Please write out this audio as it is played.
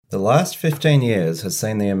The last 15 years has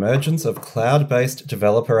seen the emergence of cloud-based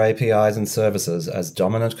developer APIs and services as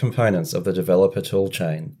dominant components of the developer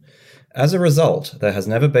toolchain. As a result, there has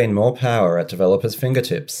never been more power at developers'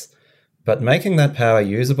 fingertips. But making that power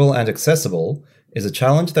usable and accessible is a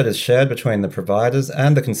challenge that is shared between the providers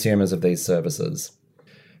and the consumers of these services.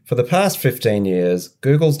 For the past 15 years,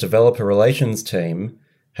 Google's developer relations team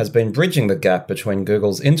has been bridging the gap between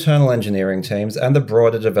Google's internal engineering teams and the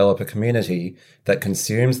broader developer community that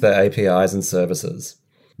consumes their APIs and services.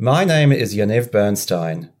 My name is Yaniv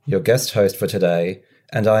Bernstein, your guest host for today,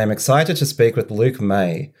 and I am excited to speak with Luke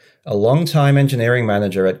Mahe, a long-time engineering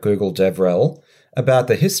manager at Google DevRel, about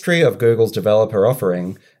the history of Google's developer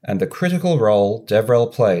offering and the critical role DevRel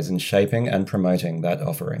plays in shaping and promoting that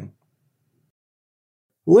offering.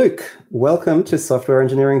 Luke, welcome to Software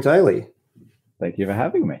Engineering Daily. Thank you for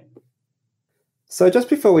having me. So just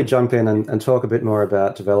before we jump in and talk a bit more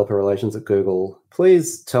about developer relations at Google,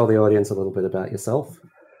 please tell the audience a little bit about yourself.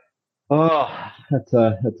 Oh, that's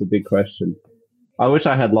a big question. I wish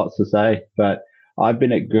I had lots to say, but I've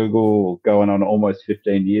been at Google going on almost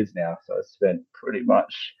 15 years now. So I spent pretty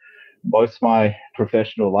much most of my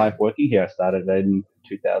professional life working here. I started in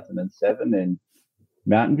 2007 in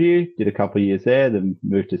Mountain View, did a couple of years there, then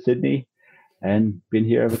moved to Sydney and been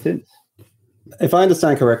here ever since. If I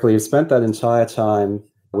understand correctly, you've spent that entire time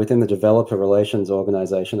within the developer relations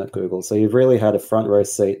organization at Google. So you've really had a front row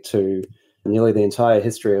seat to nearly the entire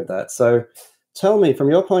history of that. So tell me,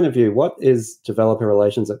 from your point of view, what is developer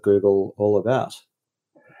relations at Google all about?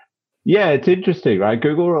 Yeah, it's interesting, right?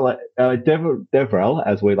 DevRel,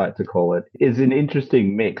 as we like to call it, is an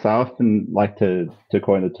interesting mix. I often like to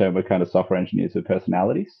coin the term, we're kind of software engineers with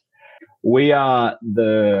personalities. We are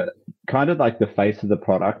the kind of like the face of the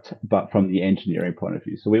product, but from the engineering point of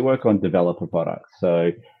view. So we work on developer products.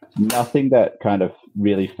 So nothing that kind of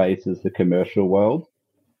really faces the commercial world.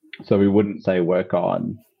 So we wouldn't say work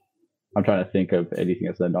on, I'm trying to think of anything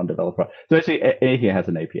as a non-developer. So actually anything that has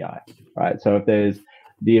an API, right? So if there's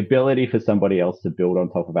the ability for somebody else to build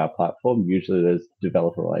on top of our platform, usually there's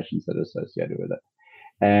developer relations that are associated with it.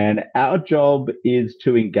 And our job is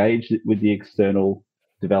to engage with the external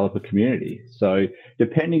developer community. So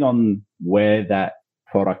depending on where that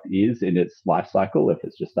product is in its life cycle, if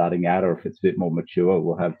it's just starting out or if it's a bit more mature,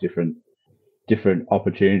 we'll have different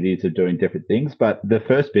opportunities of doing different things. But the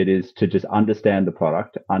first bit is to just understand the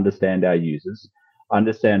product, understand our users,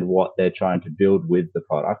 understand what they're trying to build with the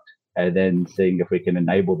product, and then seeing if we can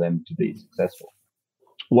enable them to be successful.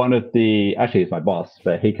 Actually, it's my boss,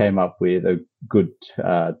 but he came up with a good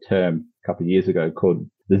term a couple of years ago called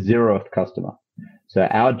the zeroth customer. So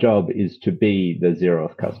our job is to be the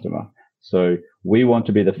zeroth customer. So we want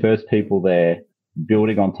to be the first people there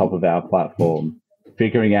building on top of our platform,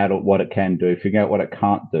 figuring out what it can do, figuring out what it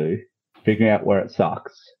can't do, figuring out where it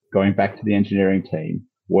sucks, going back to the engineering team,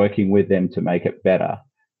 working with them to make it better.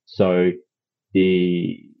 So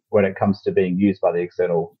when it comes to being used by the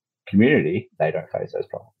external community, they don't face those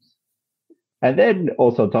problems. And then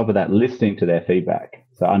also on top of that, listening to their feedback.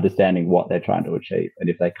 So understanding what they're trying to achieve. And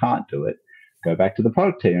if they can't do it, go back to the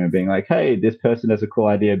product team and being like, hey, this person has a cool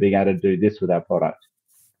idea of being able to do this with our product.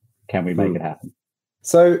 Can we make it happen?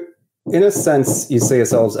 So in a sense, you see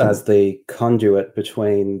yourselves as the conduit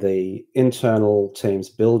between the internal teams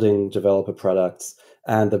building developer products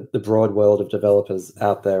and the broad world of developers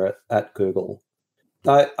out there at Google.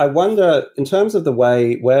 I wonder, in terms of the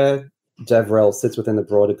way where DevRel sits within the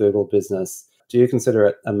broader Google business, do you consider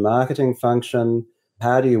it a marketing function?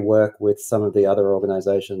 How do you work with some of the other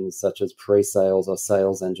organizations such as pre-sales or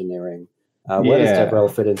sales engineering? Where does DevRel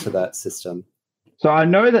fit into that system? So I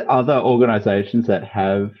know that other organizations that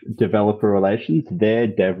have developer relations, their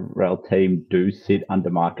DevRel team do sit under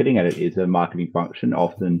marketing, and it is a marketing function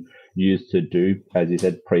often used to do, as you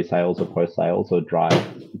said, pre-sales or post-sales or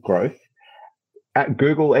drive growth. At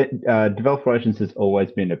Google, developer relations has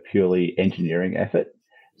always been a purely engineering effort.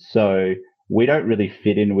 So we don't really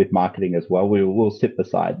fit in with marketing as well. We will sit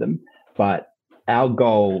beside them. But our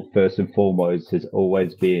goal, first and foremost, has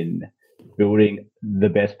always been building the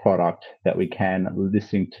best product that we can,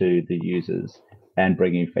 listening to the users and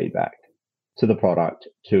bringing feedback to the product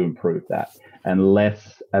to improve that, and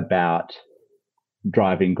less about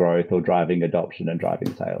driving growth or driving adoption and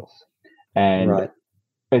driving sales. And right.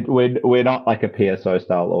 We're not like a PSO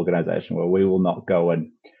style organization where we will not go and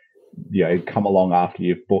come along after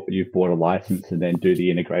you've bought a license and then do the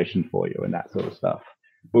integration for you and that sort of stuff.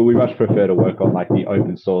 But we much prefer to work on like the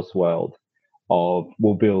open source world of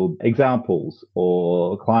we'll build examples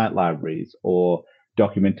or client libraries or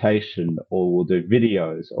documentation, or we'll do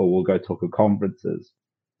videos, or we'll go talk at conferences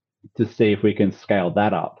to see if we can scale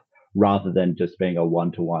that up rather than just being a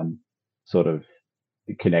one-to-one sort of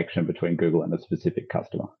connection between Google and a specific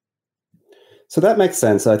customer. So that makes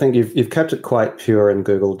sense. I think you've kept it quite pure in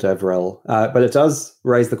Google DevRel, but it does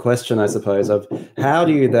raise the question, I suppose, of how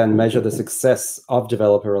do you then measure the success of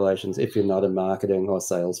developer relations if you're not a marketing or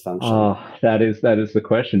sales function? Oh, that is the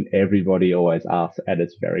question everybody always asks, and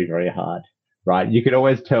it's very, very hard, right? You can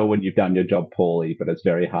always tell when you've done your job poorly, but it's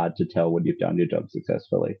very hard to tell when you've done your job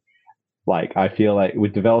successfully. Like, I feel like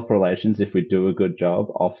with developer relations, if we do a good job,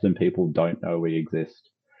 often people don't know we exist,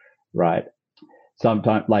 right?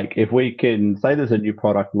 Sometimes, like, if we can say there's a new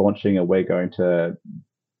product launching and we're going to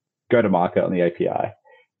go to market on the API,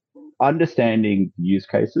 understanding use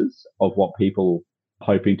cases of what people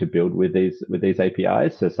hoping to build with these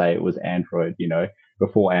APIs. So say it was Android,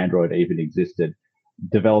 before Android even existed,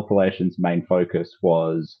 developer relations main focus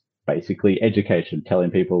was basically education,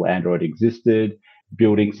 telling people Android existed,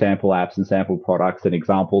 building sample apps and sample products and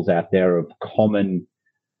examples out there of common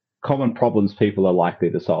problems people are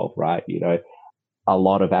likely to solve, right? A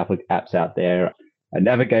lot of apps out there, a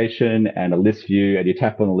navigation and a list view, and you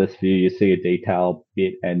tap on the list view, you see a detail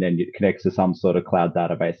bit, and then it connects to some sort of cloud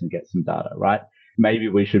database and gets some data, right? Maybe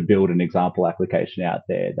we should build an example application out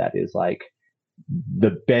there that is like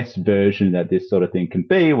the best version that this sort of thing can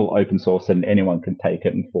be. We'll open source and anyone can take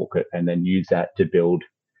it and fork it and then use that to build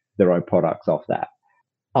their own products off that.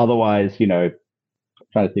 Otherwise, trying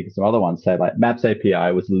to think of some other ones, say like Maps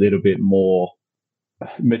API was a little bit more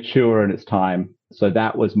mature in its time. So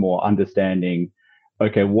that was more understanding,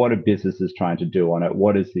 okay, what are businesses trying to do on it?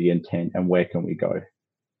 What is the intent and where can we go?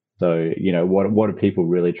 So, what are people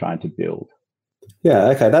really trying to build? Yeah,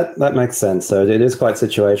 okay, that makes sense. So it is quite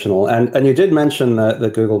situational. And you did mention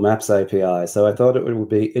the Google Maps API. So I thought it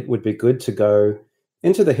would be good to go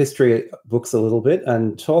into the history books a little bit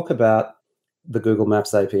and talk about the Google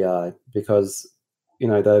Maps API, because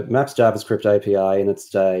the Maps JavaScript API in its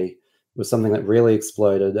day was something that really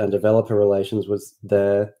exploded, and developer relations was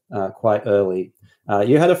there quite early.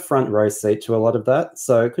 You had a front row seat to a lot of that.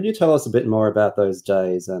 So could you tell us a bit more about those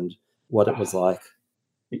days and what it was like?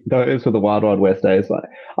 Those were the wild, wild west days. Like,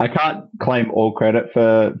 I can't claim all credit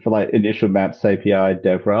for like initial Maps API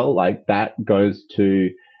DevRel. Like, that goes to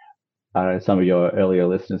some of your earlier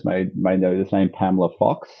listeners may know this name, Pamela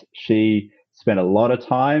Fox. She spent a lot of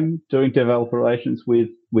time doing developer relations with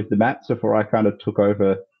the Maps before I kind of took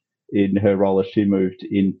over in her role as she moved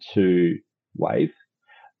into Wave.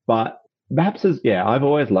 But Maps I've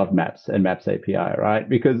always loved Maps and Maps API, right?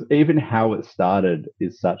 Because even how it started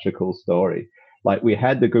is such a cool story. Like, we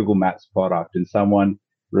had the Google Maps product and someone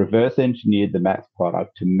reverse engineered the Maps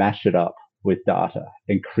product to mash it up with data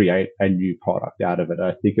and create a new product out of it.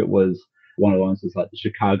 I think it was one of the ones was like the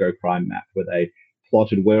Chicago crime map, where they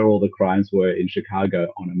plotted where all the crimes were in Chicago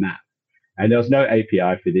on a map. And there was no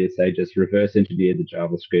API for this. They just reverse engineered the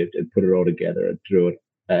JavaScript and put it all together and threw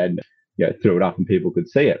it up and people could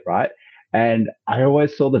see it, right? And I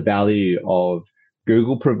always saw the value of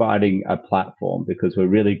Google providing a platform, because we're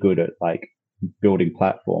really good at like building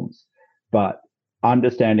platforms, but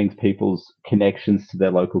understanding people's connections to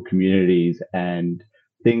their local communities and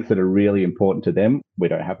things that are really important to them. We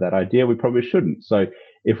don't have that idea. We probably shouldn't. So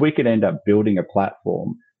if we could end up building a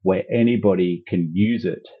platform where anybody can use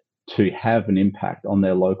it to have an impact on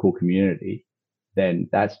their local community, then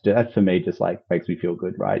that for me just like makes me feel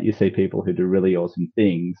good, right? You see people who do really awesome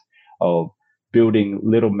things of building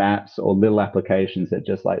little maps or little applications that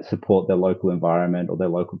just like support their local environment or their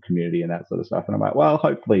local community and that sort of stuff. And I'm like, well,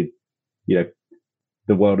 hopefully,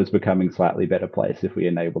 the world is becoming a slightly better place if we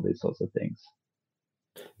enable these sorts of things.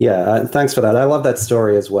 Yeah, thanks for that. I love that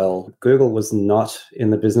story as well. Google was not in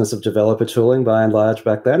the business of developer tooling by and large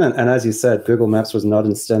back then. And as you said, Google Maps was not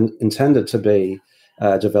intended to be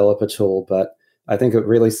a developer tool, but I think it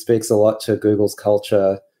really speaks a lot to Google's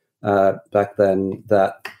culture back then,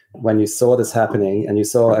 that when you saw this happening and you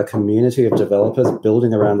saw a community of developers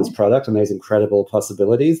building around this product and these incredible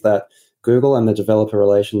possibilities, that Google and the developer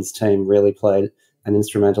relations team really played an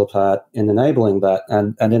instrumental part in enabling that.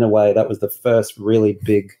 And in a way, that was the first really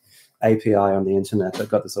big API on the internet that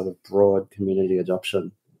got the sort of broad community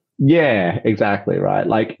adoption. Yeah, exactly right.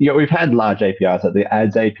 Like, we've had large APIs. Like the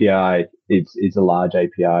Ads API is a large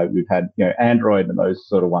API. We've had, Android and those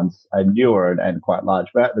sort of ones are newer and quite large.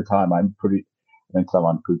 But at the time, I think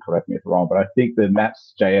someone could correct me if I'm wrong, but I think the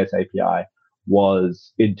Maps.js API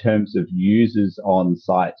was, in terms of users on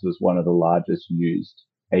sites, was one of the largest used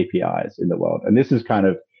APIs in the world. And this is kind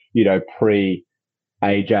of,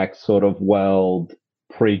 pre-Ajax sort of world,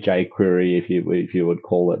 pre-jQuery, if you would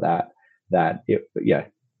call it that.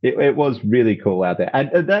 it was really cool out there.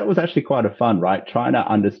 And that was actually quite a fun, right? Trying to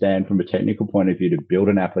understand from a technical point of view to build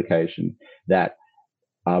an application that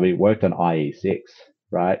we worked on IE6,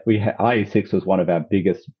 right? IE6 was one of our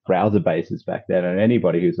biggest browser bases back then, and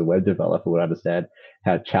anybody who's a web developer would understand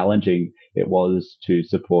how challenging it was to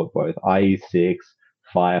support both IE6,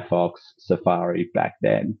 Firefox, Safari back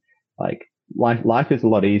then. Like life is a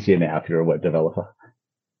lot easier now if you're a web developer.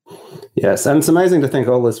 Yes, and it's amazing to think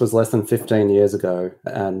all this was less than 15 years ago.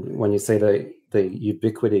 And when you see the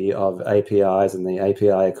ubiquity of APIs and the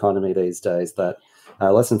API economy these days, that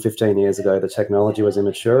less than 15 years ago, the technology was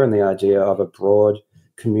immature and the idea of a broad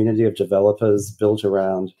community of developers built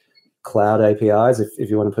around cloud APIs, if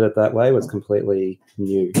you want to put it that way, was completely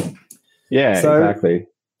new. Yeah, exactly.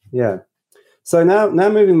 Yeah. So now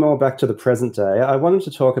moving more back to the present day, I wanted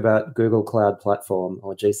to talk about Google Cloud Platform,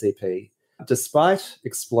 or GCP. Despite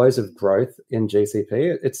explosive growth in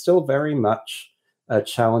GCP, it's still very much a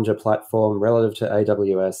challenger platform relative to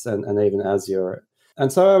AWS and even Azure.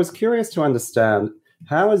 And so I was curious to understand,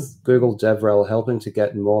 how is Google DevRel helping to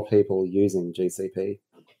get more people using GCP?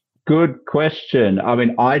 Good question. I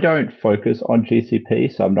mean, I don't focus on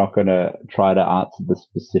GCP, so I'm not going to try to answer the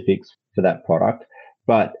specifics for that product.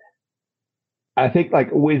 But I think like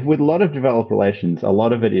with a lot of developer relations, a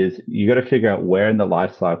lot of it is you got to figure out where in the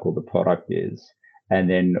life cycle the product is, and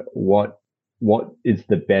then what is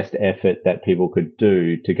the best effort that people could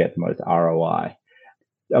do to get the most ROI.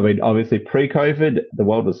 I mean, obviously pre-COVID, the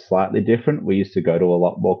world was slightly different. We used to go to a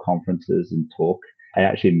lot more conferences and talk and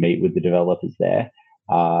actually meet with the developers there.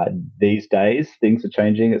 These days, things are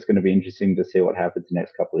changing. It's going to be interesting to see what happens the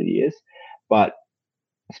next couple of years. But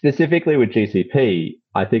specifically with GCP,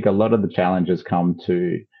 I think a lot of the challenges come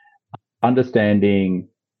to understanding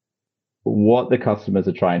what the customers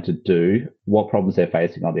are trying to do, what problems they're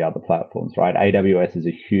facing on the other platforms, right? AWS is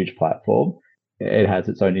a huge platform. It has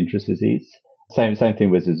its own intricacies. Same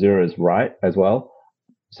thing with Azure is right as well.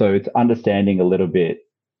 So it's understanding a little bit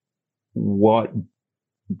what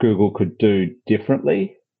Google could do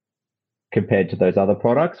differently compared to those other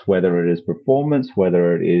products, whether it is performance,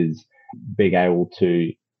 whether it is being able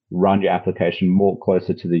to run your application more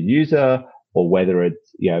closer to the user, or whether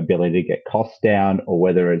it's ability to get costs down, or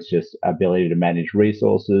whether it's just ability to manage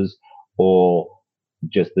resources, or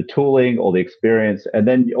just the tooling or the experience. And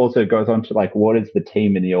then also goes on to like, what is the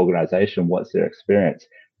team in the organization? What's their experience?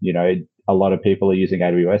 A lot of people are using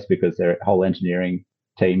AWS because their whole engineering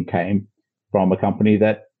team came from a company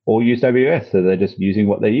that all used AWS. So they're just using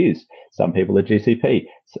what they use. Some people are GCP.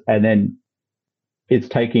 And then it's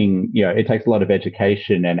taking, it takes a lot of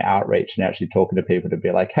education and outreach and actually talking to people to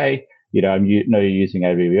be like, hey, I know you're using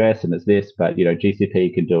AWS and it's this, but,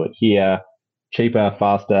 GCP can do it here, cheaper,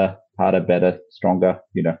 faster, harder, better, stronger,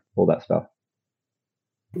 all that stuff.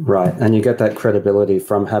 Right. And you get that credibility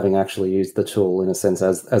from having actually used the tool in a sense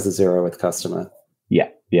as a zero with customer.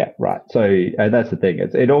 Yeah, right. So that's the thing.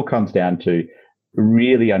 It all comes down to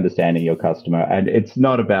really understanding your customer. And it's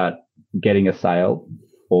not about getting a sale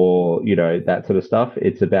or, that sort of stuff.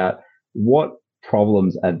 It's about what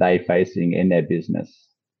problems are they facing in their business?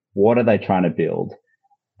 What are they trying to build?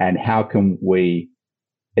 And how can we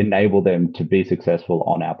enable them to be successful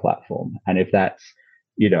on our platform? And if that's,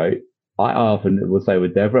 I often will say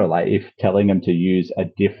with DevRel, like if telling them to use a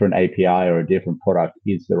different API or a different product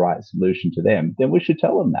is the right solution to them, then we should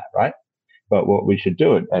tell them that, right? But what we should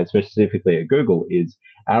do, and specifically at Google, is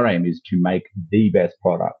our aim is to make the best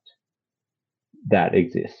product that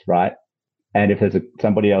exists, right? And if there's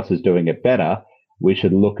somebody else is doing it better, we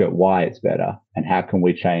should look at why it's better and how can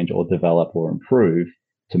we change or develop or improve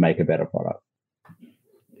to make a better product.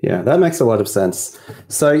 Yeah, that makes a lot of sense.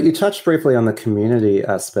 So you touched briefly on the community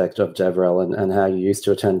aspect of DevRel and how you used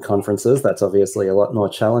to attend conferences. That's obviously a lot more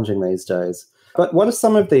challenging these days. But what are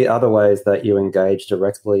some of the other ways that you engage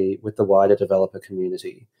directly with the wider developer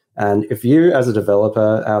community? And if you, as a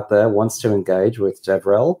developer out there, wants to engage with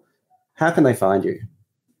DevRel, how can they find you?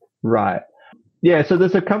 Right. Yeah, so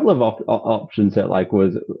there's a couple of options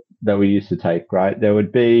that we used to take, right? There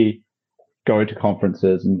would be going to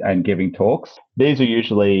conferences and giving talks. These are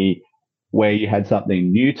usually where you had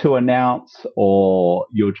something new to announce, or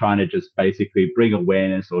you're trying to just basically bring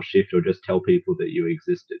awareness or shift or just tell people that you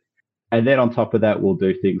existed. And then on top of that, we'll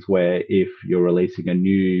do things where if you're releasing a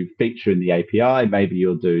new feature in the API, maybe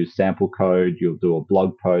you'll do sample code, you'll do a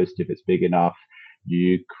blog post if it's big enough,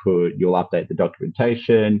 you'll update the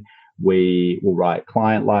documentation. We will write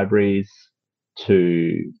client libraries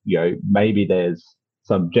to, maybe there's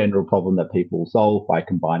some general problem that people solve by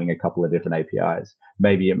combining a couple of different APIs.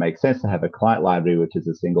 Maybe it makes sense to have a client library, which is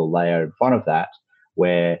a single layer in front of that,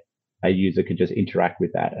 where a user can just interact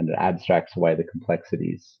with that, and it abstracts away the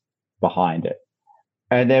complexities behind it.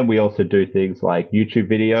 And then we also do things like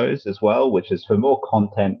YouTube videos as well, which is for more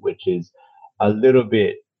content, which is a little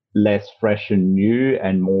bit less fresh and new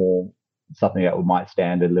and more something that might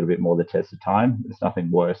stand a little bit more the test of time. There's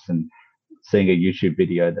nothing worse than seeing a YouTube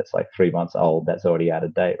video that's like 3 months old that's already out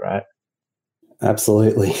of date, right?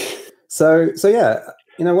 Absolutely. So yeah,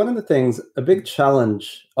 one of the things, a big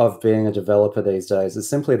challenge of being a developer these days is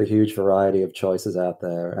simply the huge variety of choices out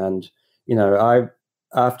there. And,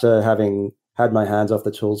 after having had my hands off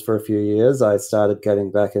the tools for a few years, I started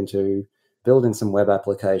getting back into building some web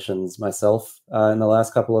applications myself in the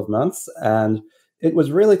last couple of months. And it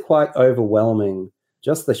was really quite overwhelming,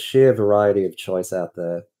 just the sheer variety of choice out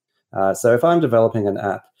there. So if I'm developing an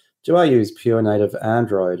app, do I use pure native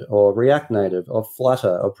Android or React Native or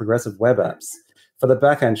Flutter or progressive web apps? For the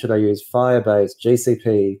backend, should I use Firebase,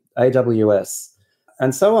 GCP, AWS,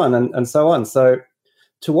 and so on and so on? So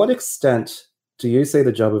to what extent do you see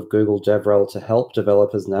the job of Google DevRel to help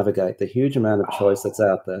developers navigate the huge amount of choice that's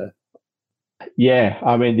out there? Yeah,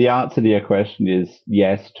 I mean, the answer to your question is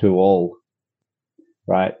yes to all,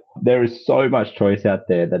 right? There is so much choice out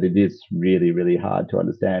there that it is really, really hard to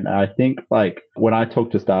understand. And I think like when I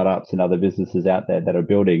talk to startups and other businesses out there that are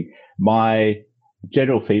building, my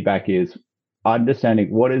general feedback is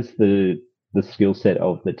understanding what is the skill set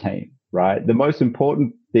of the team, right? The most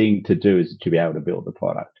important thing to do is to be able to build the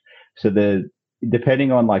product. So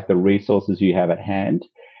depending on like the resources you have at hand,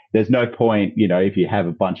 there's no point, if you have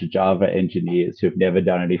a bunch of Java engineers who've never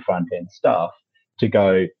done any front end stuff to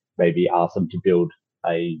go maybe ask them to build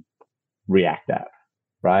a React app,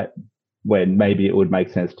 right? When maybe it would make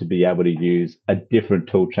sense to be able to use a different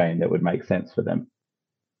tool chain that would make sense for them.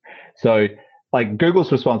 So like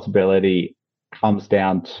Google's responsibility comes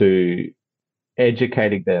down to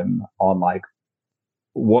educating them on like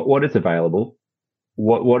what is available,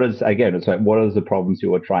 what is, again, it's like what are the problems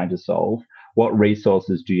you are trying to solve, what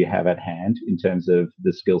resources do you have at hand in terms of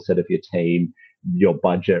the skill set of your team, your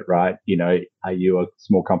budget, right? Are you a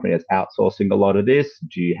small company that's outsourcing a lot of this?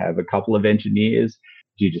 Do you have a couple of engineers?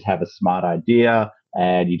 Do you just have a smart idea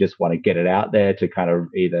and you just want to get it out there to kind of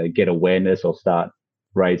either get awareness or start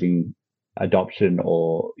raising adoption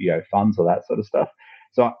or funds or that sort of stuff?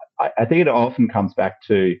 So I think it often comes back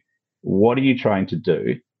to what are you trying to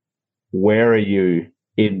do? Where are you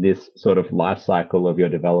in this sort of life cycle of your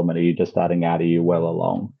development? Are you just starting out? Are you well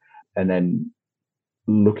along? And then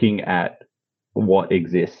looking at what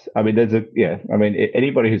exists. I mean,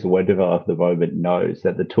 anybody who's a web developer at the moment knows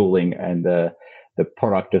that the tooling and the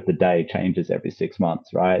product of the day changes every 6 months,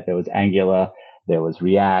 right? There was Angular, there was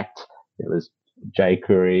React, there was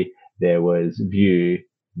jQuery, there was Vue,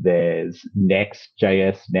 there's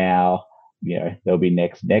Next.js now. There'll be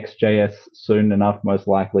Next.js soon enough, most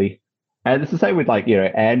likely. And it's the same with like,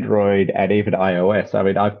 Android and even iOS. I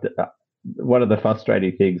mean, one of the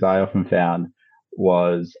frustrating things I often found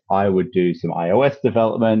was I would do some iOS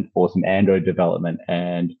development or some Android development,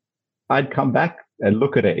 and I'd come back and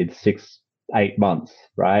look at it in 6-8 months,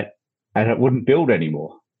 right? And it wouldn't build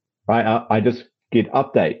anymore, right? I just git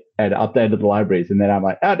update and updated the libraries, and then I'm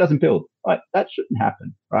like, it doesn't build. Right? That shouldn't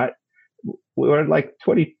happen, right? We're like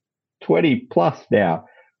 2020 plus now.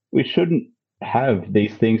 We shouldn't have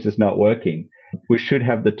these things just not working. We should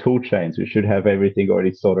have the tool chains. We should have everything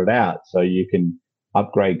already sorted out so you can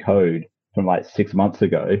upgrade code from like 6 months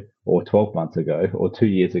ago or 12 months ago or 2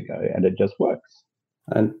 years ago, and it just works.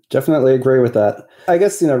 I definitely agree with that. I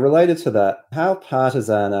guess, related to that, how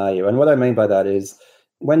partisan are you? And what I mean by that is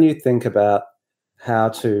when you think about how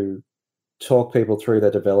to talk people through their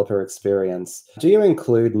developer experience, do you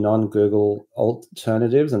include non-Google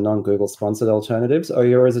alternatives and non-Google sponsored alternatives, or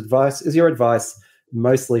is your advice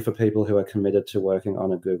mostly for people who are committed to working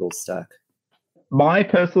on a Google stack? My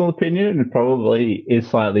personal opinion probably is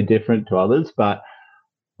slightly different to others, but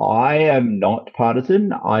I am not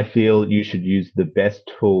partisan. I feel you should use the best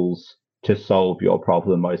tools to solve your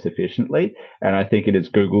problem most efficiently. And I think it is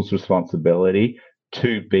Google's responsibility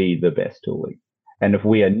to be the best tooling. And if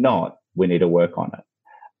we are not, we need to work on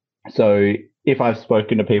it. So if I've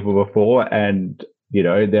spoken to people before and,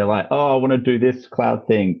 they're like, oh, I want to do this cloud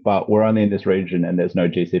thing, but we're only in this region and there's no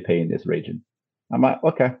GCP in this region. I'm like,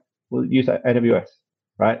 okay, we'll use AWS,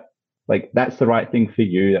 right? Like that's the right thing for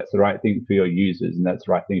you. That's the right thing for your users, and that's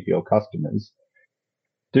the right thing for your customers.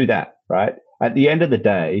 Do that, right? At the end of the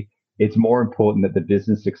day, it's more important that the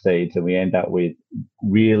business succeeds and we end up with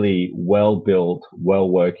really well-built,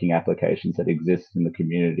 well-working applications that exist in the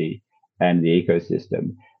community and the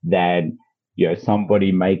ecosystem than,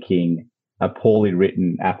 somebody making a poorly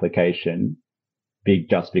written application big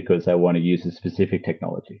just because they want to use a specific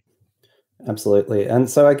technology. Absolutely. And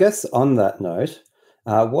so, I guess on that note,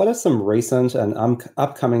 what are some recent and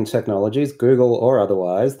upcoming technologies, Google or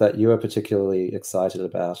otherwise, that you are particularly excited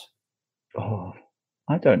about? Oh,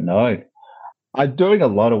 I don't know. I'm doing a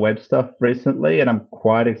lot of web stuff recently, and I'm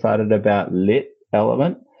quite excited about Lit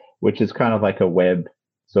Element, which is kind of like a web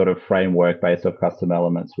sort of framework based off custom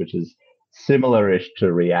elements, which is similar-ish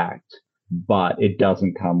to React, but it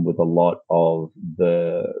doesn't come with a lot of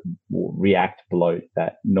the React bloat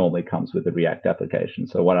that normally comes with the React application.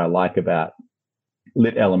 So what I like about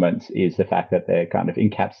Lit Elements is the fact that they're kind of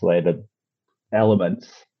encapsulated elements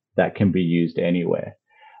that can be used anywhere,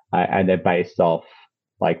 and they're based off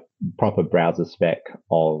like proper browser spec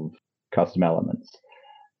of custom elements.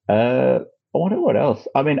 I wonder what else.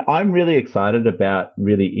 I mean, I'm really excited about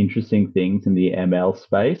really interesting things in the ML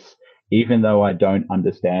space, even though I don't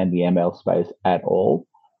understand the ML space at all.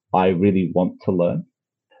 I really want to learn,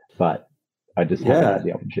 but I just haven't Yeah. had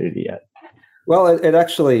the opportunity yet. Well, it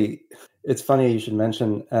actually, it's funny you should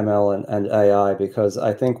mention ML and AI because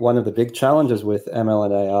I think one of the big challenges with ML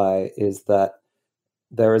and AI is that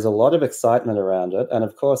there is a lot of excitement around it, and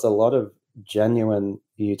of course, a lot of genuine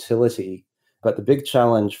utility. But the big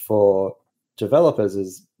challenge for developers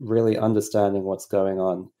is really understanding what's going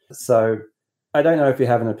on. So I don't know if you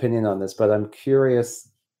have an opinion on this, but I'm curious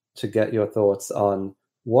to get your thoughts on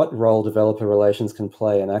what role developer relations can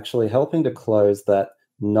play in actually helping to close that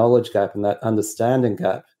knowledge gap and that understanding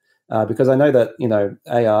gap. Because I know that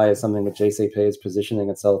AI is something that GCP is positioning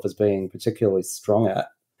itself as being particularly strong at.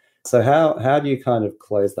 So how do you kind of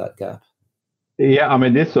close that gap? Yeah, I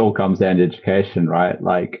mean, this all comes down to education, right?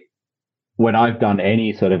 Like when I've done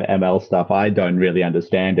any sort of ML stuff, I don't really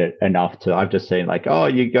understand it enough to. I've just seen like, oh,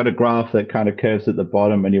 you got a graph that kind of curves at the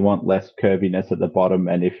bottom, and you want less curviness at the bottom,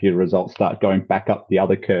 and if your results start going back up the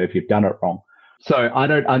other curve, you've done it wrong. So I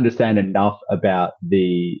don't understand enough about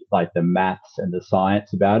the maths and the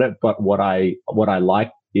science about it. But what I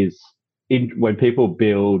like is when people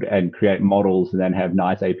build and create models and then have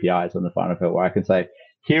nice APIs on the front of it, where I can say,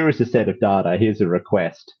 here is a set of data, here's a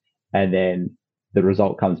request, and then the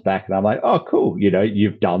result comes back and I'm like, oh, cool.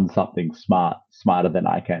 You've done something smarter than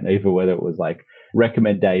I can, even whether it was like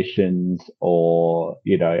recommendations or,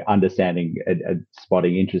 understanding and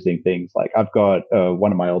spotting interesting things. Like I've got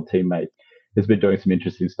one of my old teammates has been doing some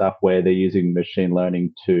interesting stuff where they're using machine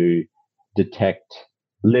learning to detect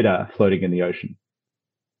litter floating in the ocean.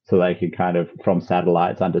 So they can kind of from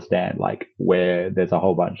satellites understand like where there's a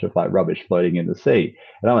whole bunch of like rubbish floating in the sea.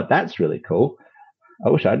 And I'm like, that's really cool. I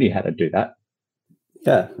wish I knew how to do that.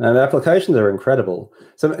 Yeah, and the applications are incredible.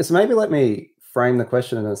 So maybe let me frame the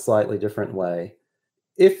question in a slightly different way.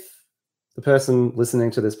 If the person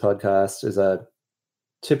listening to this podcast is a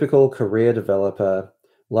typical career developer,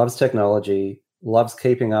 loves technology, loves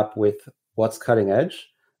keeping up with what's cutting edge,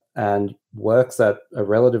 and works at a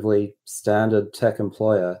relatively standard tech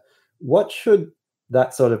employer, what should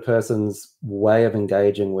that sort of person's way of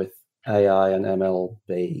engaging with AI and ML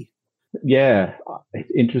be? Yeah, it's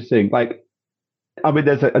interesting. Like, I mean,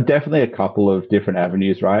 there's definitely a couple of different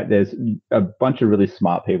avenues, right? There's a bunch of really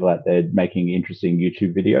smart people out there making interesting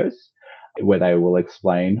YouTube videos where they will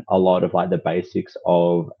explain a lot of like the basics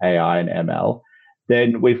of AI and ML.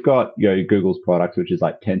 Then we've got, Google's products, which is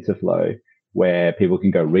like TensorFlow, where people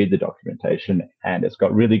can go read the documentation, and it's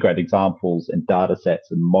got really great examples and data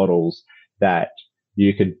sets and models that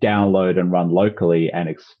you could download and run locally and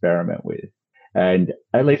experiment with. And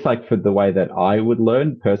at least like for the way that I would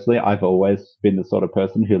learn personally, I've always been the sort of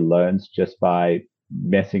person who learns just by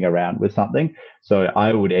messing around with something. So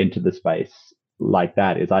I would enter the space like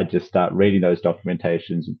that is I just start reading those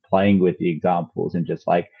documentations, playing with the examples and just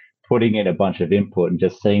like putting in a bunch of input and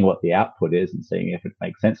just seeing what the output is and seeing if it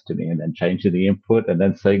makes sense to me and then changing the input and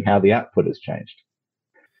then seeing how the output has changed.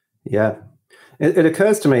 Yeah. It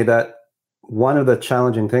occurs to me that one of the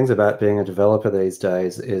challenging things about being a developer these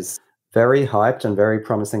days is very hyped and very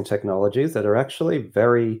promising technologies that are actually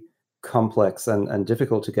very complex and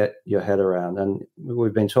difficult to get your head around. And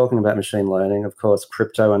we've been talking about machine learning. Of course,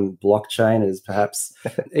 crypto and blockchain is perhaps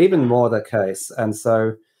even more the case. And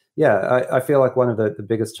so, yeah, I feel like one of the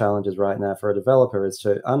biggest challenges right now for a developer is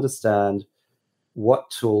to understand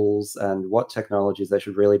what tools and what technologies they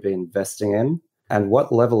should really be investing in and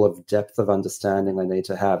what level of depth of understanding they need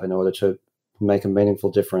to have in order to make a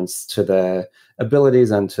meaningful difference to their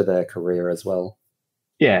abilities and to their career as well.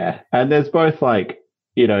 Yeah. And there's both like,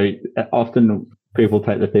 often people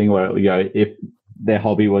take the thing where, if their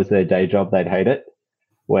hobby was their day job, they'd hate it.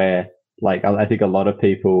 Where like, I think a lot of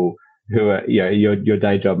people who are, your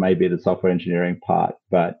day job may be the software engineering part,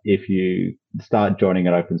 but if you start joining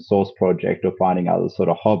an open source project or finding other sort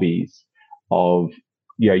of hobbies of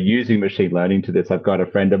using machine learning to this. I've got a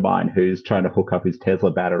friend of mine who's trying to hook up his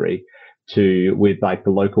Tesla battery with like the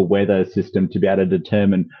local weather system to be able to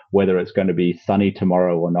determine whether it's going to be sunny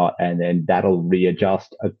tomorrow or not. And then that'll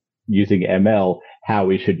readjust using ML how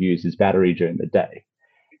we should use his battery during the day.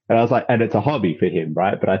 And I was like, and it's a hobby for him,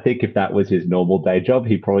 right? But I think if that was his normal day job,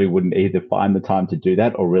 he probably wouldn't either find the time to do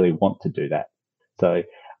that or really want to do that. So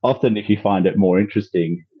often if you find it more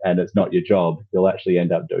interesting and it's not your job, you'll actually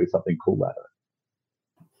end up doing something cool out of it.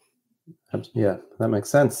 Yeah, that makes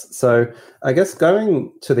sense. So I guess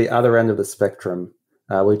going to the other end of the spectrum,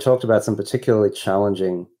 we talked about some particularly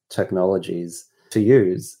challenging technologies to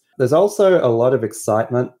use. There's also a lot of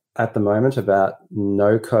excitement at the moment about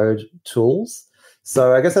no-code tools.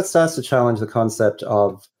 So I guess that starts to challenge the concept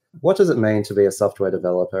of what does it mean to be a software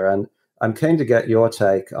developer? And I'm keen to get your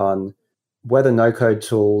take on whether no-code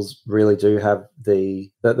tools really do have the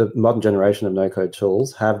modern generation of no-code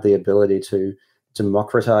tools have the ability to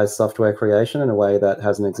democratize software creation in a way that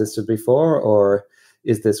hasn't existed before, or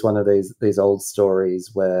is this one of these old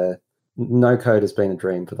stories where no code has been a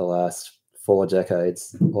dream for the last 4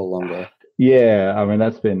 decades or longer? Yeah, I mean,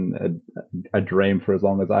 that's been a dream for as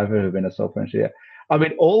long as I've ever been a software engineer. I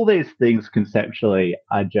mean, all these things conceptually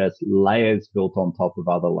are just layers built on top of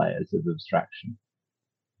other layers of abstraction,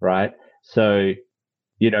 right? So,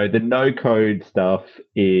 the no code stuff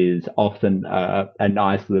is often a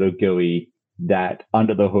nice little GUI that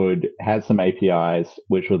under the hood has some APIs,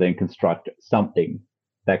 which will then construct something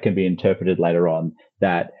that can be interpreted later on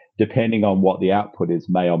that, depending on what the output is,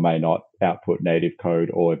 may or may not output native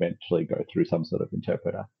code or eventually go through some sort of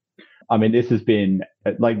interpreter. I mean, this has been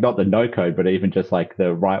like not the no code, but even just like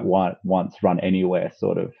the write once, run anywhere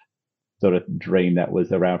sort of dream that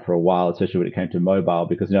was around for a while, especially when it came to mobile,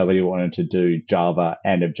 because nobody wanted to do Java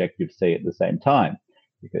and Objective-C at the same time,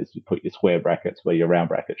 because you put your square brackets where your round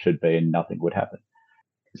bracket should be and nothing would happen.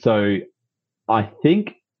 So I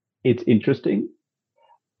think it's interesting.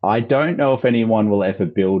 I don't know if anyone will ever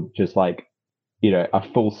build just like,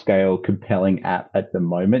 a full scale compelling app at the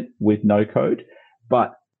moment with no code.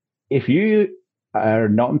 But if you are a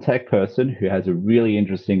non-tech person who has a really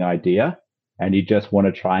interesting idea and you just want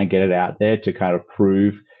to try and get it out there to kind of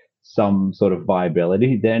prove some sort of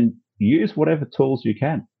viability, then use whatever tools you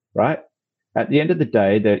can, right? At the end of the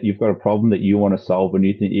day, that you've got a problem that you want to solve and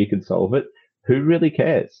you think you can solve it, who really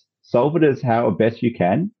cares? Solve it as how best you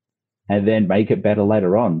can and then make it better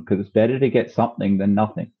later on, because it's better to get something than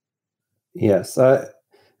nothing. Yes, I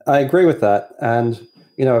agree with that. And,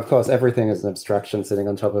 of course, everything is an abstraction sitting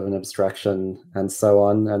on top of an abstraction and so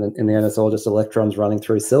on. And in the end, it's all just electrons running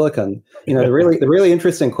through silicon. The really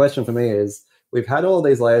interesting question for me is we've had all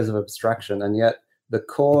these layers of abstraction, and yet the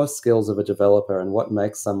core skills of a developer and what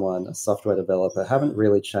makes someone a software developer haven't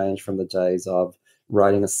really changed from the days of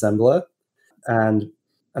writing assembler. And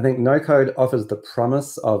I think no code offers the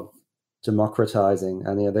promise of democratizing.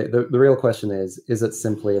 And the real question is it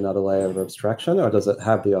simply another layer of abstraction, or does it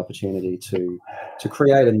have the opportunity to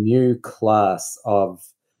create a new class of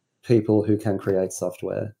people who can create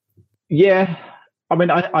software? Yeah. I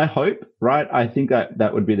mean, I hope, right? I think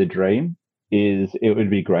that would be the dream. Is it would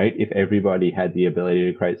be great if everybody had the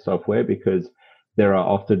ability to create software, because there are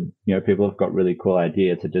often, people have got really cool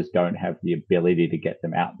ideas that just don't have the ability to get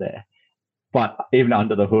them out there. But even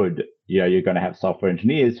under the hood, you're going to have software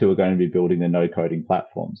engineers who are going to be building the no coding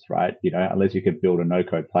platforms, right? Unless you could build a no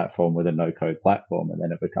code platform with a no code platform and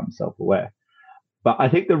then it becomes self-aware. But I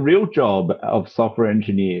think the real job of software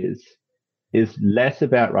engineers is less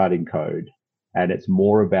about writing code and it's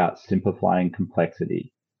more about simplifying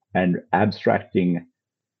complexity and abstracting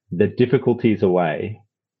the difficulties away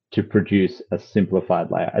to produce a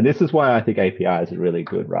simplified layer. And this is why I think APIs are really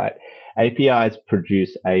good, right? APIs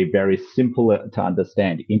produce a very simple to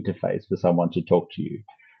understand interface for someone to talk to you.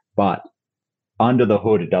 But under the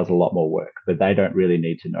hood, it does a lot more work, but they don't really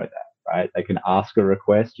need to know that, right? They can ask a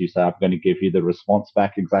request. You say, I'm going to give you the response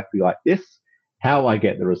back exactly like this. How I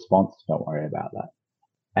get the response, don't worry about that.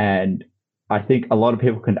 And I think a lot of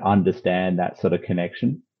people can understand that sort of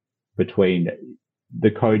connection between the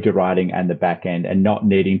code you're writing and the back end, and not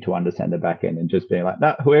needing to understand the back end and just being like,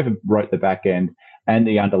 no, whoever wrote the back end and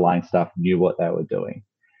the underlying stuff knew what they were doing.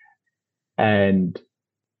 And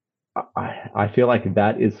I feel like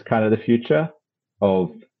that is kind of the future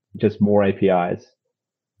of just more APIs.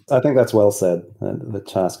 I think that's well said, the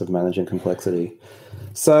task of managing complexity.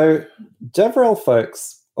 So DevRel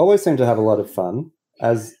folks always seem to have a lot of fun.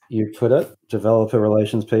 As you put it, developer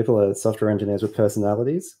relations people are software engineers with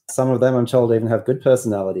personalities. Some of them, I'm told, even have good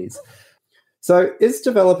personalities. So is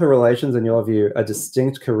developer relations, in your view, a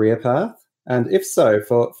distinct career path? And if so,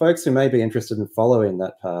 for folks who may be interested in following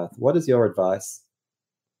that path, what is your advice?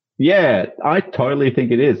 Yeah, I totally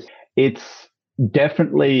think it is. It's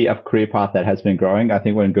definitely a career path that has been growing. I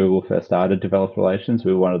think when Google first started developer relations,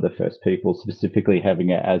 we were one of the first people specifically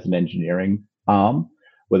having it as an engineering arm.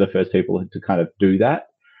 We're the first people to kind of do that.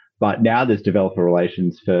 But now there's developer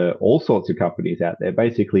relations for all sorts of companies out there.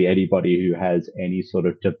 Basically, anybody who has any sort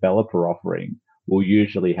of developer offering will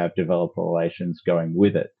usually have developer relations going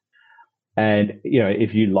with it. And,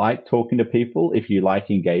 if you like talking to people, if you like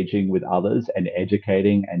engaging with others and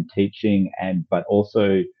educating and teaching but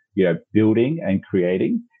also, building and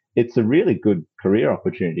creating, it's a really good career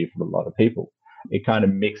opportunity for a lot of people. It kind of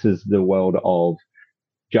mixes the world of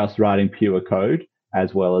just writing pure code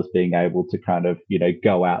as well as being able to kind of,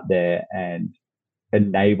 go out there and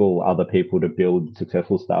enable other people to build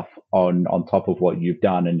successful stuff on top of what you've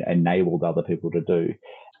done and enabled other people to do.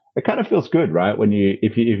 It kind of feels good, right? When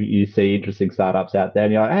if you see interesting startups out there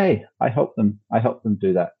and you're like, hey, I help them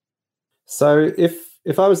do that. So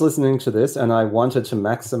if I was listening to this and I wanted to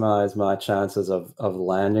maximize my chances of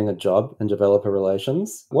landing a job in developer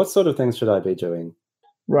relations, what sort of things should I be doing?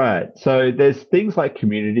 Right. So there's things like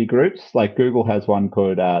community groups. Like Google has one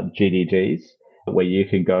called GDGs, where you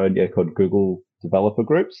can go and they're called Google developer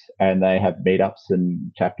groups, and they have meetups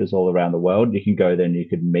and chapters all around the world. You can go there and you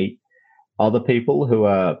can meet other people who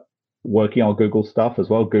are working on Google stuff as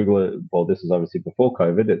well. Well, this is obviously before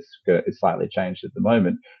COVID. It's slightly changed at the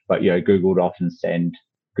moment, but Google would often send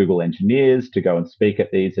Google engineers to go and speak at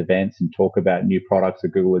these events and talk about new products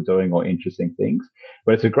that Google are doing or interesting things.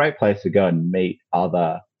 But it's a great place to go and meet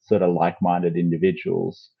other sort of like-minded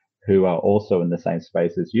individuals who are also in the same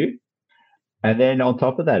space as you. And then on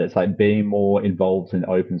top of that, it's like being more involved in the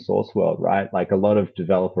open source world, right? Like a lot of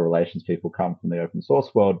developer relations people come from the open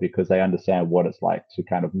source world because they understand what it's like to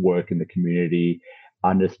kind of work in the community,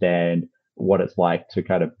 understand what it's like to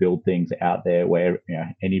kind of build things out there where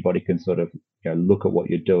anybody can sort of look at what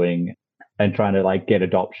you're doing and trying to like get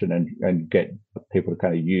adoption and get people to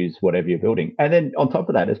kind of use whatever you're building. And then on top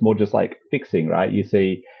of that, it's more just like fixing, right? You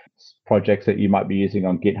see projects that you might be using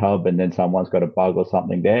on GitHub and then someone's got a bug or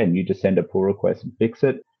something there and you just send a pull request and fix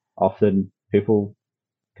it. Often people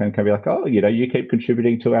can be like, oh, you keep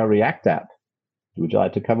contributing to our React app. Would you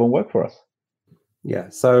like to come and work for us? Yeah.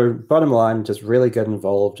 So bottom line, just really get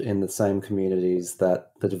involved in the same communities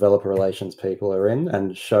that the developer relations people are in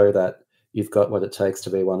and show that you've got what it takes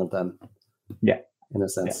to be one of them. Yeah. In a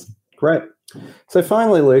sense. Yeah. Great. So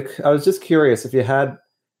finally, Luke, I was just curious if you had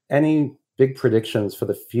any big predictions for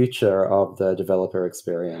the future of the developer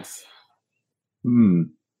experience.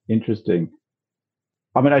 Interesting.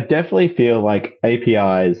 I mean, I definitely feel like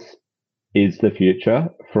APIs is the future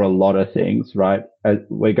for a lot of things, right?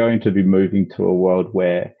 We're going to be moving to a world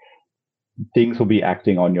where things will be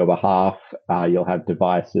acting on your behalf. You'll have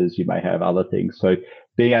devices, you may have other things. So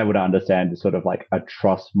being able to understand sort of like a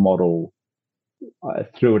trust model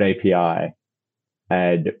through an API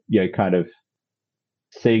and, kind of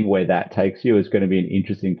seeing where that takes you is going to be an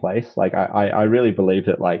interesting place. Like I really believe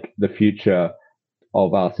that like the future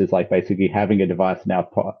of us is like basically having a device in our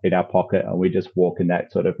pocket and we just walk in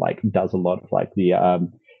that sort of like does a lot of like the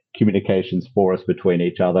communications for us between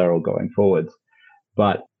each other or going forwards.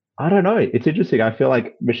 But I don't know. It's interesting. I feel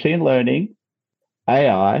like machine learning,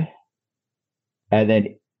 AI, and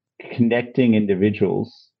then connecting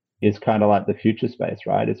individuals is kind of like the future space,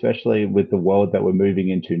 right? Especially with the world that we're moving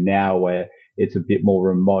into now where it's a bit more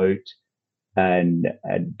remote and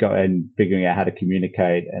figuring out how to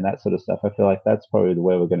communicate and that sort of stuff. I feel like that's probably the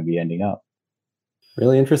way we're going to be ending up.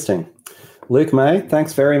 Really interesting. Luke, Mahe,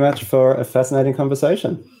 thanks very much for a fascinating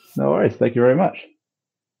conversation. No worries. Thank you very much.